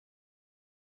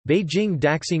Beijing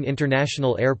Daxing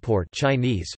International Airport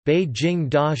Chinese, Beijing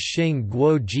Daxing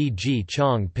Guoji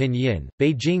Chong Pinyin,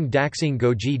 Beijing Daxing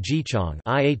Goji Jichong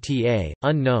IATA,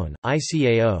 unknown,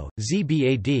 ICAO,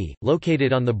 ZBAD,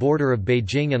 located on the border of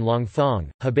Beijing and Langfang,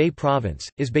 Hebei Province,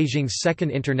 is Beijing's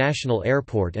second international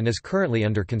airport and is currently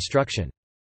under construction.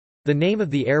 The name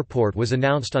of the airport was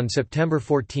announced on September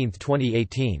 14,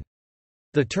 2018.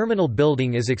 The terminal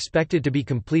building is expected to be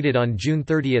completed on June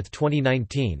 30,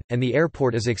 2019, and the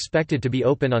airport is expected to be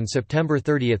open on September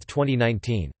 30,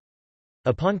 2019.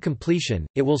 Upon completion,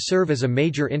 it will serve as a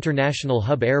major international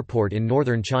hub airport in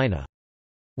northern China.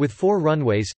 With 4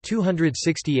 runways,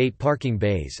 268 parking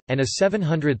bays, and a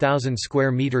 700,000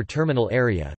 square meter terminal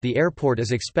area, the airport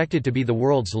is expected to be the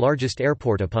world's largest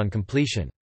airport upon completion.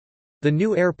 The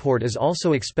new airport is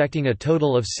also expecting a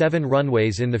total of 7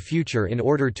 runways in the future in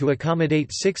order to accommodate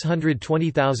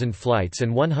 620,000 flights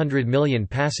and 100 million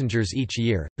passengers each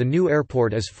year. The new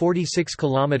airport is 46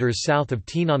 kilometers south of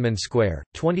Tiananmen Square,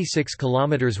 26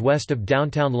 kilometers west of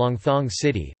downtown Langfang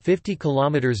City, 50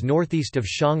 kilometers northeast of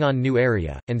Chang'an New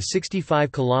Area, and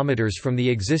 65 kilometers from the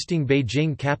existing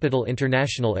Beijing Capital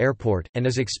International Airport, and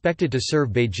is expected to serve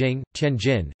Beijing,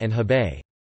 Tianjin, and Hebei.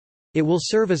 It will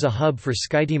serve as a hub for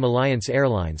SkyTeam Alliance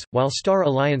Airlines, while Star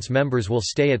Alliance members will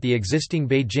stay at the existing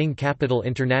Beijing Capital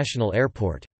International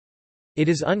Airport. It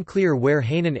is unclear where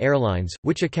Hainan Airlines,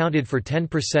 which accounted for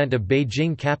 10% of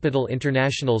Beijing Capital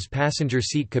International's passenger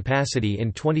seat capacity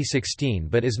in 2016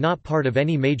 but is not part of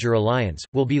any major alliance,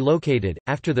 will be located.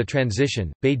 After the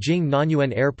transition, Beijing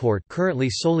Nanyuan Airport, currently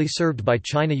solely served by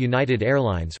China United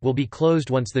Airlines, will be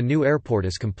closed once the new airport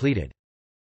is completed.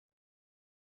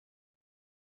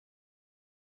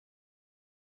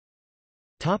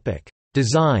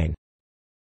 Design.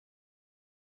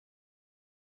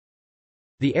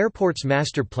 The airport's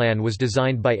master plan was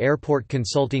designed by airport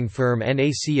consulting firm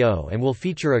NACO and will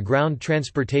feature a ground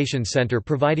transportation center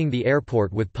providing the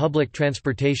airport with public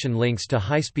transportation links to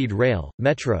high-speed rail,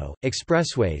 metro,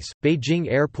 expressways, Beijing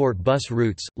airport bus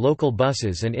routes, local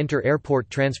buses and inter-airport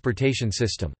transportation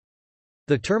system.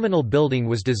 The terminal building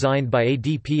was designed by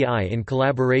ADPI in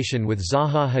collaboration with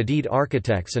Zaha Hadid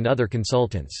Architects and other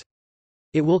consultants.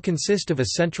 It will consist of a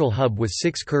central hub with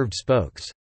 6 curved spokes.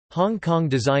 Hong Kong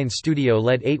design studio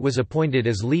LED 8 was appointed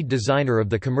as lead designer of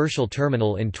the commercial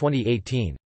terminal in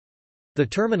 2018. The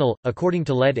terminal, according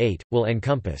to LED 8, will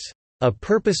encompass a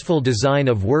purposeful design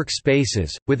of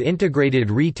workspaces, with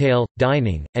integrated retail,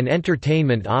 dining, and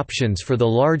entertainment options for the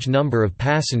large number of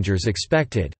passengers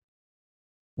expected.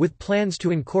 With plans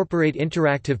to incorporate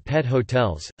interactive pet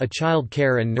hotels, a child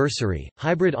care and nursery,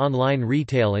 hybrid online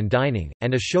retail and dining,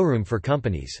 and a showroom for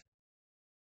companies.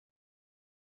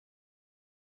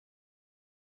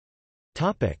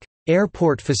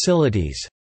 Airport facilities.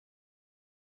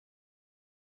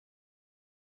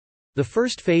 The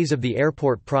first phase of the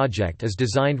airport project is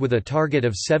designed with a target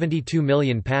of 72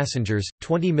 million passengers,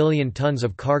 20 million tons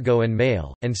of cargo and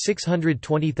mail, and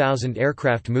 620,000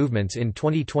 aircraft movements in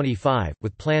 2025,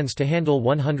 with plans to handle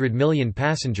 100 million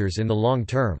passengers in the long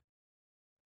term.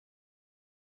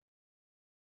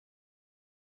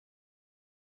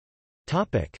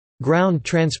 Ground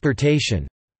transportation.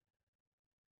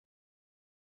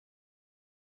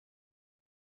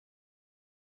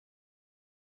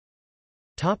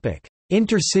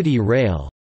 Intercity rail.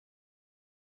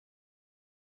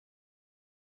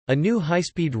 A new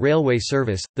high-speed railway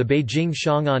service, the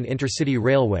Beijing-Chang'an Intercity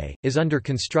Railway, is under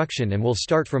construction and will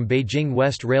start from Beijing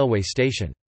West Railway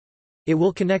Station. It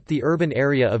will connect the urban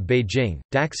area of Beijing,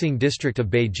 Daxing District of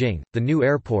Beijing, the new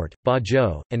airport,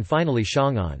 Bazhou, and finally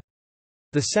Chang'an.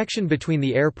 The section between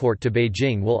the airport to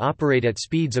Beijing will operate at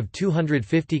speeds of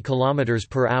 250 km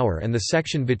per hour and the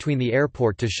section between the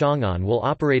airport to Chang'an will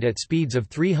operate at speeds of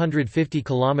 350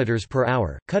 km per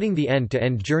hour, cutting the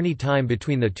end-to-end journey time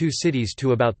between the two cities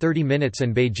to about 30 minutes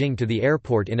and Beijing to the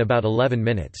airport in about 11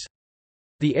 minutes.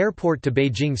 The airport to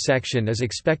Beijing section is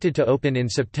expected to open in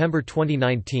September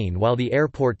 2019 while the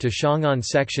airport to Chang'an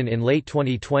section in late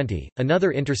 2020.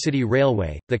 Another intercity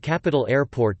railway, the capital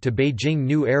airport to Beijing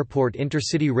New Airport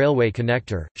Intercity Railway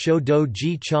Connector, Shoudo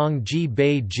Ji Chong Ji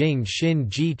Beijing Xin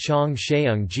Ji Chong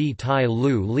Sheung Ji Tai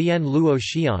Lu Lian Luo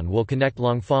Xian will connect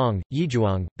Langfang,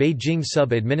 Yizhuang, Beijing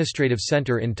Sub-Administrative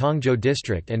Center in Tongzhou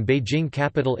District and Beijing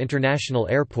Capital International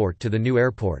Airport to the new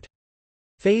airport.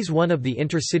 Phase 1 of the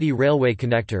Intercity Railway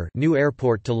Connector, New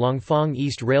Airport to Langfang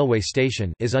East Railway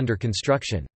Station, is under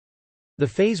construction. The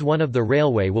Phase 1 of the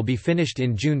railway will be finished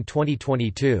in June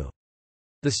 2022.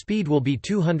 The speed will be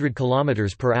 200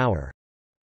 km per hour.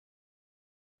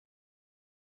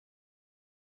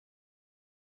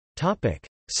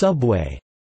 Subway.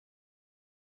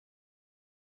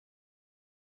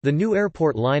 The new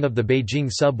airport line of the Beijing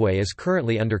subway is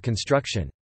currently under construction.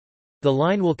 The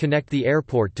line will connect the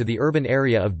airport to the urban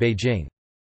area of Beijing.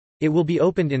 It will be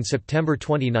opened in September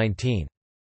 2019.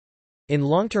 In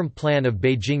long-term plan of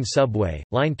Beijing subway,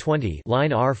 Line 20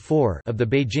 line R4 of the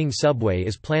Beijing subway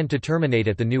is planned to terminate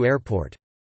at the new airport.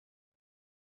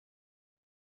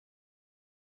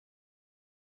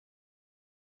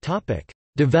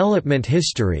 Development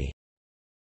history.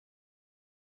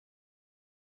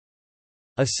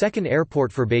 A second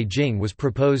airport for Beijing was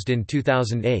proposed in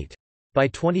 2008. By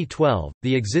 2012,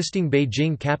 the existing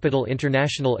Beijing Capital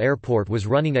International Airport was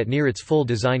running at near its full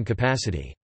design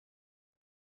capacity.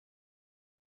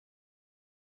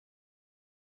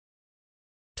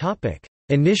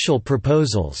 Initial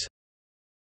proposals.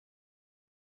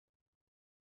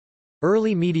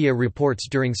 Early media reports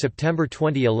during September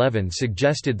 2011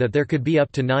 suggested that there could be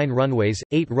up to 9 runways,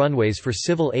 8 runways for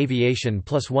civil aviation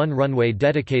plus 1 runway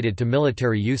dedicated to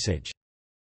military usage.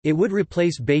 It would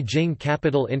replace Beijing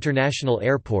Capital International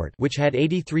Airport, which had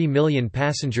 83 million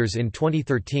passengers in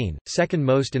 2013, second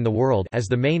most in the world, as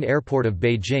the main airport of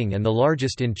Beijing and the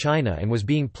largest in China, and was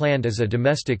being planned as a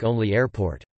domestic-only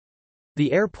airport.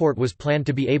 The airport was planned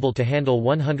to be able to handle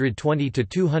 120 to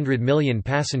 200 million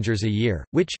passengers a year,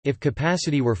 which, if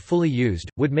capacity were fully used,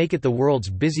 would make it the world's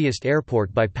busiest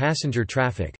airport by passenger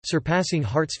traffic, surpassing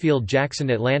Hartsfield-Jackson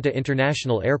Atlanta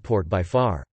International Airport by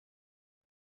far.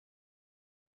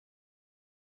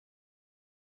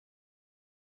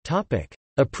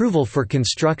 Approval for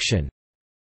construction.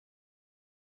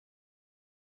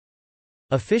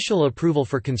 Official approval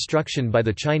for construction by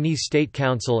the Chinese State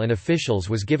Council and officials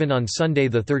was given on Sunday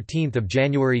 13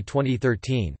 January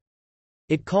 2013.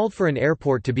 It called for an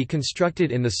airport to be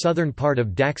constructed in the southern part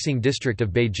of Daxing district of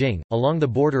Beijing, along the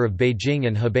border of Beijing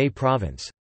and Hebei province.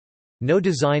 No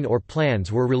design or plans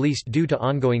were released due to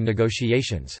ongoing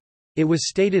negotiations. It was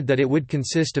stated that it would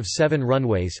consist of 7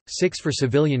 runways, 6 for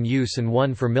civilian use and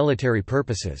 1 for military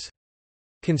purposes.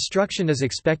 Construction is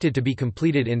expected to be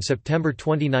completed in September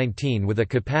 2019 with a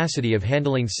capacity of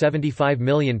handling 75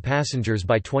 million passengers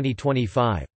by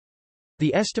 2025.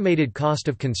 The estimated cost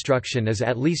of construction is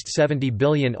at least 70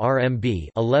 billion RMB,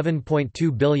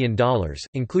 $11.2 billion,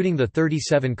 including the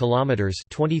 37 kilometers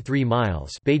 (23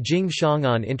 miles)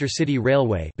 Beijing-Chang'an Intercity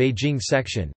Railway Beijing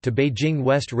section to Beijing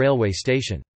West Railway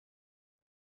Station.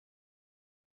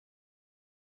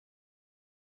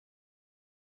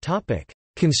 Topic: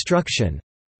 Construction.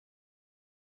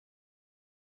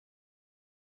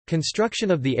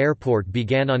 Construction of the airport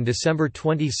began on December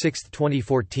 26,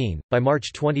 2014. By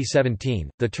March 2017,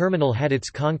 the terminal had its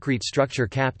concrete structure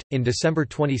capped. In December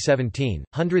 2017,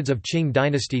 hundreds of Qing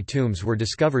dynasty tombs were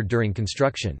discovered during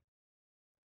construction.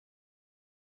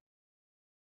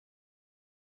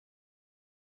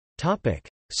 Topic: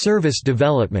 Service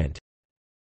development.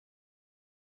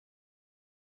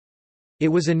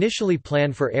 It was initially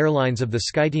planned for airlines of the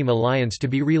SkyTeam Alliance to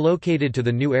be relocated to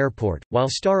the new airport, while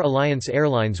Star Alliance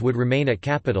Airlines would remain at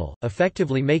Capital,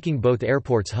 effectively making both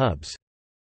airports hubs.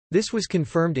 This was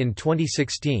confirmed in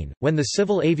 2016, when the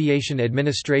Civil Aviation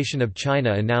Administration of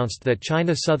China announced that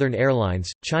China Southern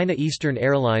Airlines, China Eastern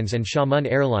Airlines and Xiamen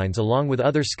Airlines along with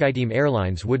other SkyTeam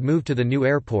airlines would move to the new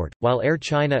airport, while Air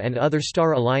China and other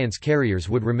Star Alliance carriers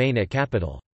would remain at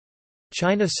Capital.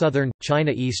 China Southern,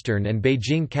 China Eastern and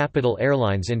Beijing Capital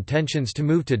Airlines' intentions to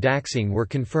move to Daxing were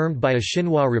confirmed by a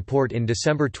Xinhua report in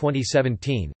December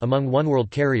 2017. Among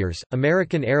oneworld carriers,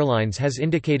 American Airlines has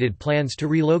indicated plans to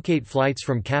relocate flights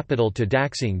from Capital to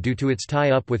Daxing due to its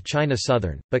tie-up with China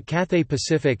Southern, but Cathay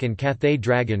Pacific and Cathay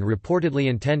Dragon reportedly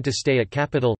intend to stay at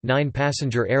Capital. 9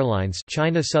 passenger airlines,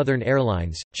 China Southern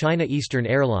Airlines, China Eastern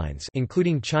Airlines,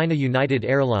 including China United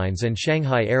Airlines and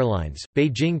Shanghai Airlines,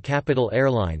 Beijing Capital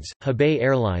Airlines, Hebei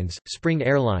Airlines, Spring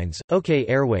Airlines, OK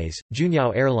Airways,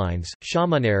 Junyao Airlines,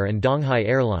 Xiamenair and Donghai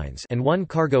Airlines, and one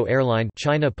cargo airline,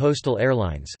 China Postal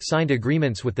Airlines, signed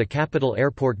agreements with the Capital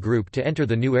Airport Group to enter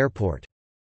the new airport.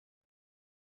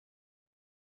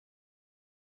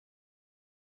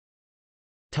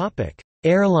 Topic: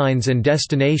 Airlines and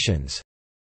destinations.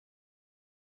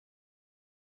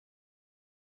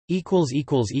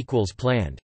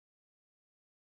 Planned